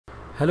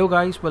Hello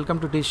guys, welcome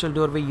to Digital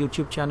Doorway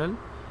YouTube channel.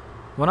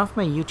 One of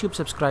my YouTube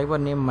subscriber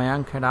named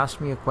Mayank had asked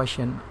me a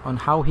question on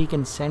how he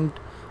can send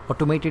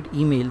automated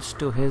emails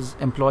to his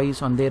employees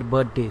on their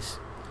birthdays.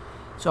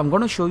 So I'm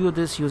going to show you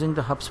this using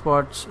the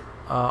Hubspot's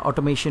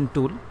automation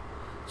tool.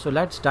 So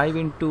let's dive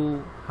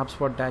into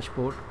Hubspot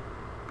dashboard.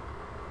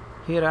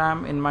 Here I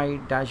am in my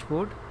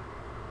dashboard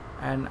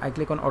and I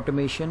click on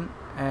automation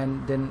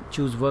and then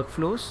choose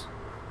workflows.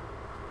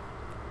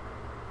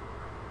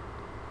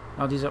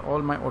 Now these are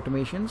all my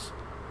automations.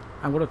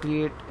 I'm going to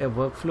create a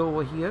workflow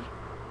over here,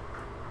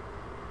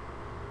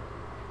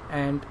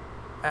 and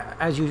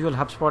as usual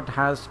HubSpot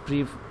has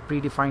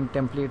predefined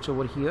templates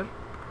over here.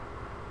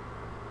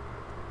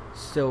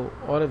 So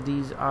all of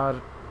these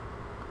are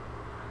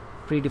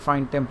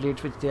predefined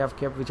templates which they have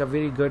kept, which are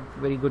very good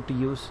to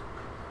use.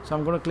 So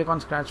I'm going to click on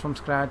scratch from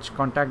scratch,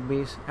 contact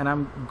base, and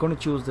I'm going to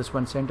choose this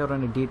one, center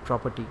on a date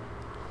property.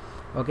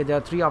 Okay, there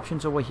are three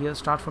options over here: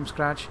 start from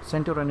scratch,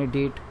 center on a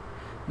date.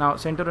 Now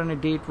center on a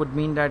date would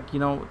mean that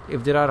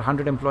if there are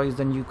 100 employees,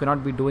 then you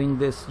cannot be doing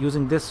this,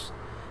 using this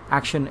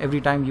action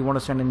every time you want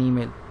to send an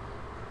email.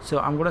 So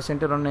I'm going to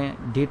center on a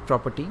date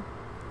property.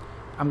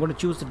 I'm going to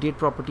choose the date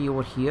property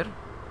over here.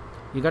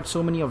 You got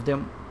so many of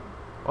them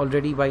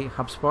already by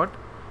HubSpot,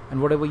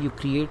 and whatever you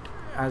create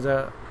as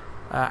a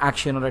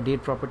action or a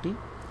date property,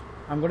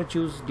 I'm going to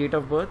choose date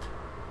of birth,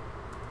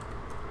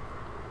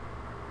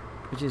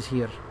 which is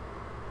here.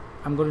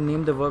 I'm going to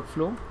name the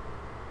workflow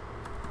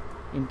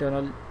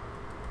internal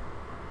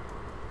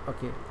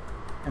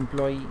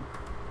employee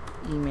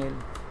email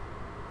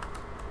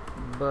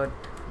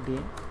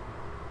birthday.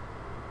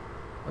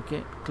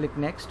 Click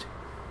next.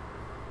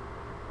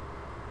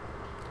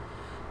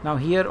 Now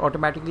here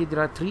automatically there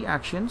are three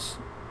actions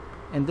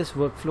in this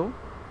workflow.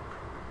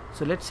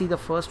 So let's see the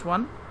first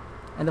one,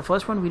 and the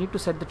first one we need to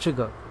set the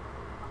trigger.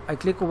 I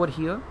click over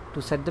here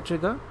to set the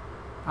trigger.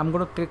 I'm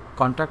going to click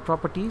contact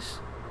properties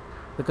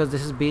because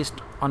this is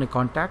based on a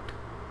contact,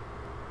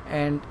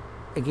 and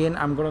again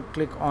I'm going to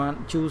click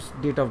on choose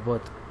date of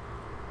birth.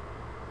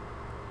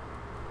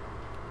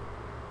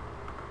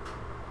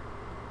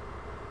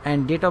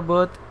 And date of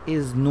birth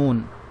is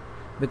known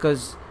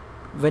because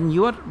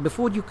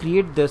before you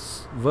create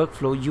this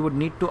workflow, you would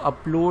need to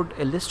upload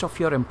a list of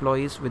your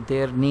employees with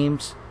their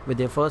names, with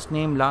their first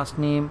name, last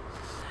name,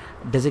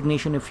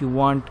 designation if you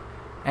want,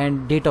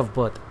 and date of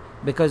birth,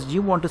 because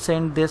you want to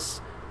send this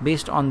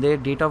based on their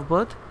date of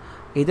birth,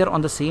 either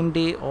on the same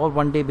day or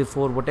one day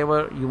before,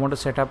 whatever you want to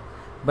set up.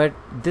 But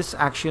this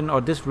action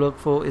or this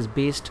workflow is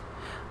based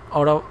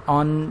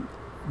on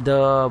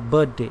the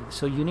birthday,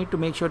 so you need to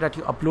make sure that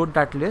you upload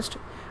that list,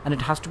 and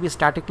it has to be a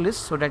static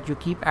list so that you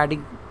keep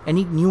adding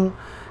any new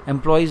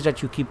employees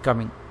that you keep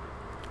coming,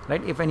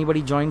 right? If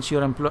anybody joins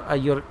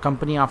your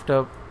company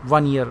after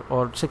 1 year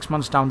or 6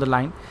 months down the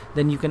line,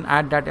 then you can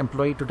add that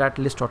employee to that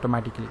list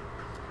automatically.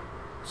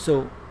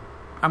 So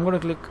I'm going to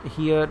click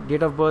here,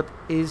 date of birth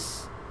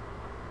is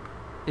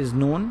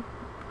known,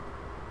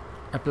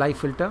 apply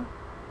filter,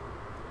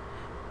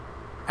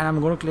 and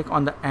I'm going to click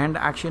on the AND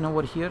action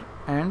over here,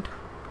 and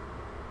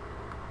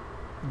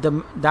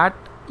that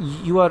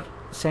you are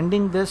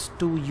sending this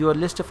to your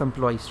list of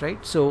employees,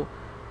 right? So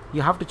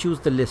you have to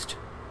choose the list.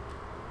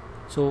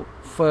 So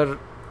for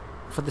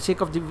the sake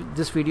of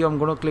this video, I'm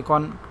going to click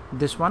on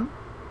this one,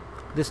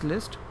 this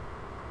list.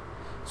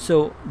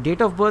 So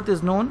date of birth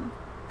is known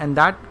and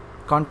that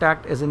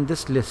contact is in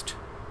this list.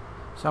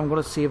 So I'm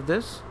going to save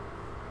this.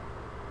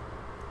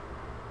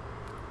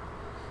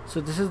 So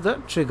this is the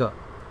trigger.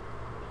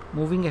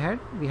 Moving ahead,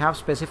 we have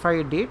specify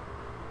a date.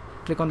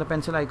 Click on the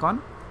pencil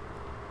icon,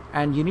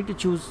 and you need to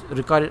choose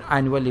recur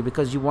annually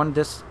because you want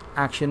this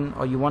action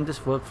or you want this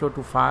workflow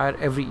to fire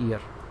every year.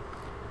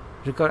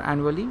 Recur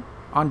annually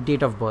on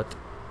date of birth.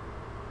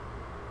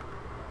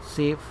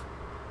 Save.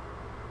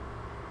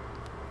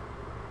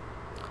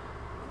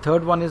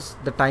 Third one is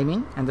the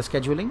timing and the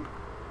scheduling.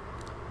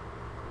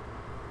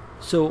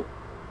 So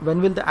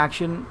when will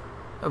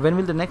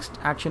the next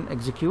action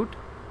execute?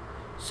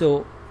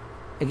 So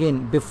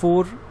again,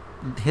 before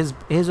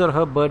his or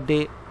her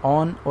birthday,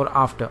 on or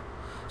after.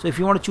 So if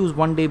you want to choose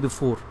 1 day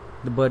before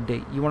the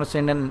birthday, you want to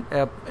send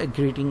a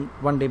greeting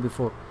 1 day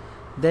before,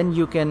 then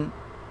you can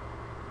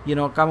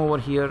come over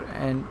here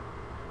and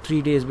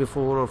 3 days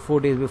before or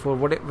 4 days before,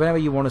 whenever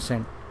you want to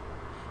send.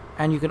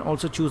 And you can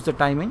also choose the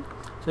timing.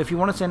 So if you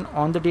want to send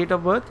on the date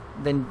of birth,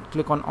 then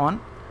click on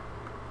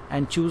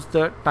and choose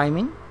the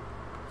timing.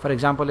 For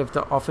example, if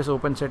the office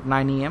opens at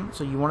 9 AM,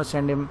 so you want to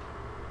send him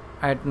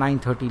at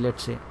 9:30,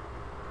 let's say.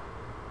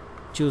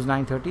 Choose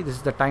 9:30. This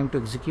is the time to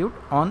execute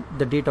on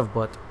the date of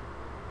birth.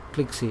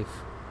 Click save.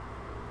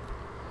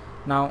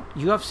 Now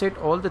you have set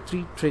all the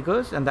three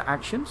triggers and the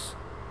actions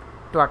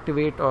to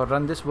activate or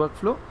run this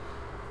workflow.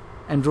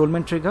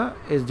 Enrollment trigger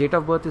is date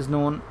of birth is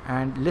known,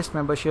 and list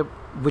membership,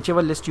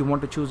 whichever list you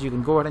want to choose, you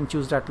can go ahead and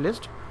choose that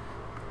list.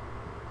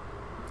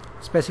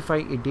 Specify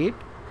a date.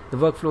 The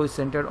workflow is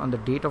centered on the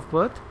date of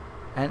birth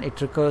and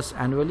it recurs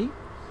annually.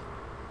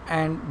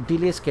 And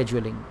delay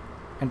scheduling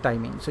and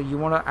timing. So you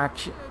want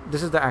to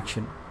this is the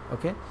action.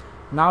 Okay,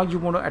 now you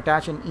want to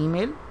attach an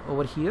email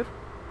over here.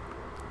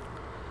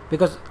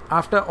 because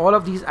after all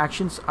of these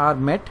actions are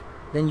met,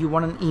 then you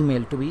want an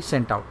email to be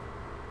sent out.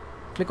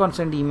 Click on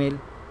send email,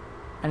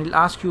 and it'll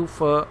ask you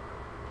for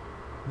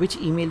which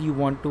email you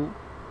want to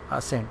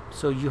send.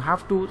 So you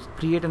have to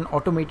create an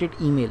automated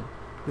email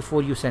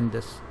before you send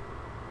this.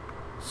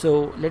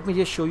 So let me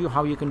just show you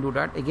how you can do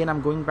that. Again,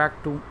 I'm going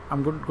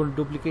to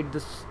duplicate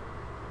this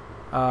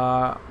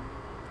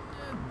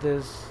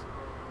this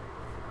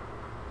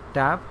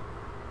tab.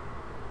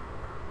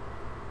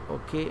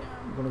 Okay,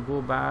 I'm going to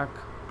go back.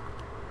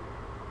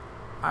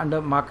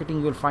 Under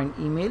marketing, you'll find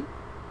email,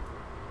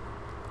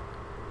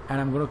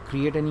 and I'm going to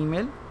create an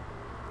email.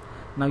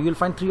 Now you'll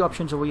find three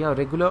options over here: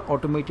 regular,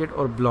 automated,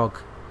 or blog.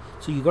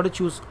 So you got to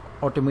choose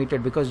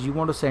automated because you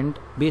want to send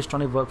based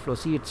on a workflow.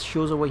 See, it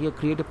shows over here,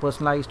 create a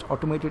personalized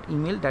automated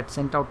email that's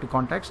sent out to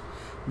contacts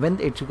when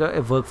they trigger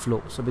a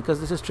workflow. So because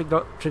this is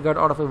triggered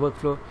out of a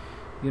workflow,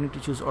 you need to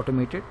choose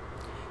automated.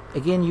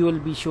 Again, you will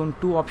be shown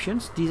two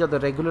options. These are the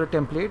regular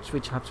templates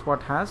which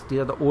HubSpot has. These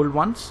are the old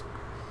ones.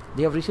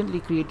 They have recently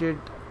created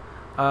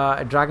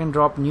a drag and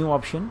drop new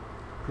option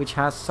which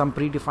has some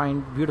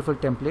predefined beautiful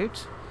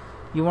templates.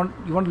 You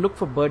want to look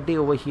for birthday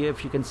over here.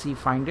 If you can see,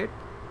 find it.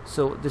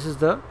 So this is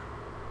the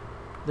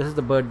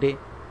birthday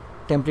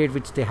template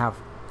which they have.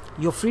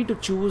 You're free to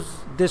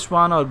choose this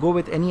one or go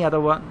with any other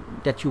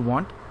one that you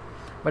want,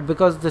 but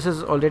because this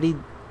is already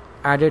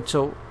added,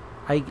 so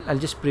I'll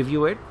just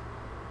preview it,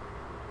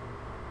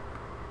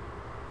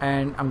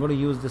 and I'm going to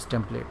use this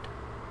template.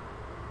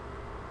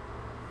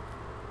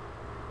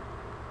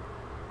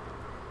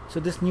 So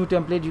this new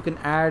template, you can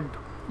add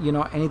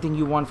anything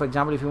you want. For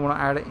example, if you want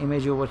to add an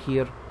image over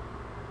here,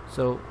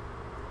 so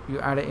you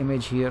add an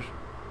image here.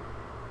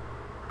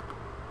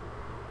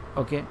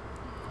 Okay,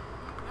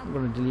 I'm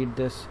going to delete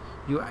this.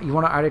 You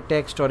want to add a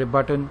text or a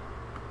button,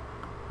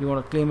 you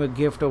want to claim a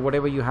gift or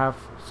whatever you have,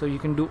 so you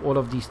can do all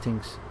of these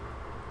things.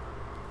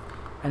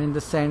 And in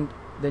the send,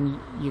 then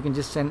you can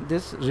just send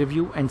this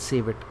review and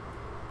save it.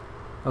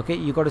 Okay,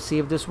 you got to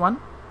save this one.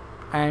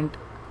 And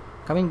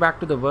coming back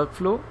to the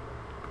workflow,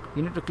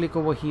 you need to click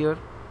over here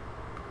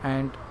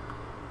and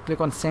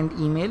click on send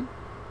email.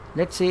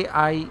 Let's say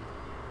I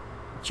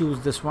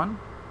choose this one,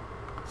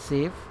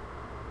 save.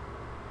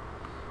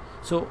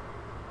 So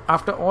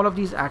after all of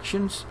these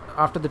actions,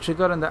 after the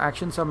trigger and the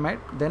actions are met,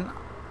 then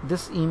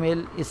this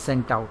email is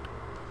sent out.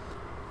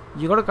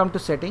 You got to come to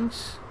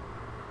settings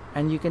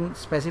and you can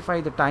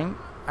specify the time,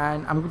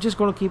 and I'm just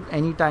going to keep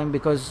any time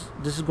because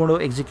this is going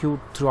to execute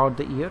throughout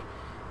the year.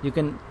 You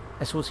can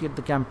associate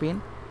the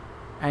campaign,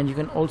 and you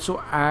can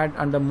also add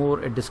under more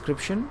a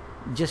description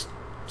just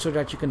so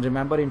that you can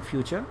remember in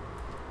future.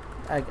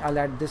 I'll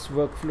add this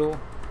workflow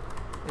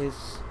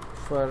is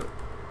for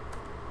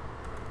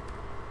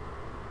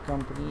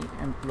company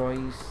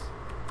employees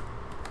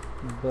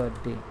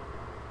birthday.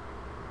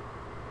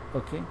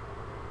 Okay,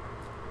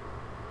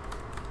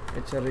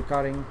 it's a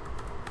recurring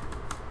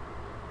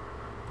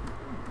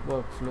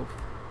workflow.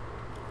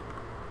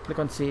 Click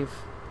on save,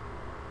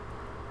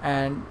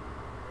 and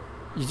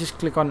you just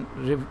click on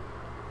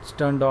it's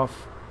turned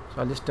off,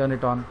 so I'll just turn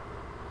it on.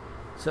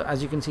 So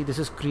as you can see, this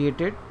is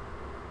created.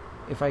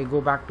 If I go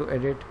back to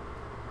edit,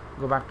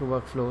 go back to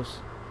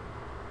workflows,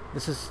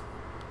 this is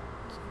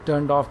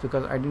turned off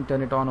because I didn't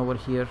turn it on over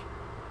here.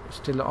 It's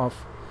still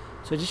off.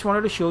 So I just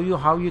wanted to show you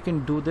how you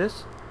can do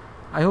this.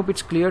 I hope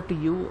it's clear to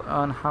you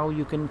on how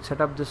you can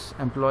set up this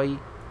employee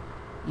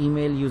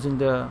email using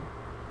the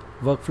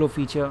workflow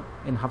feature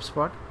in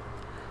HubSpot.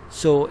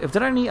 So if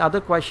there are any other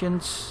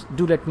questions,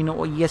 do let me know.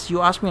 Oh, yes,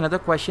 you asked me another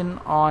question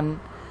on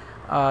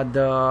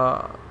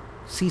the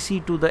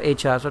CC to the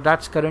HR. So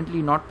that's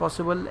currently not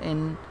possible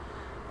in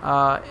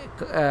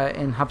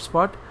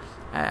HubSpot.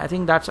 I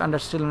think that's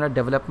still under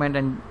development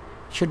and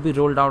should be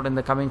rolled out in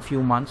the coming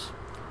few months.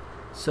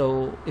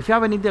 So if you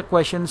have any other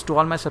questions, to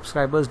all my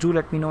subscribers, do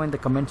let me know in the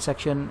comment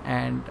section,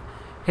 and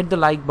hit the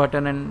like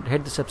button and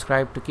hit the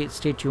subscribe to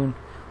stay tuned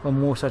for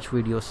more such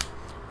videos.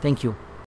 Thank you.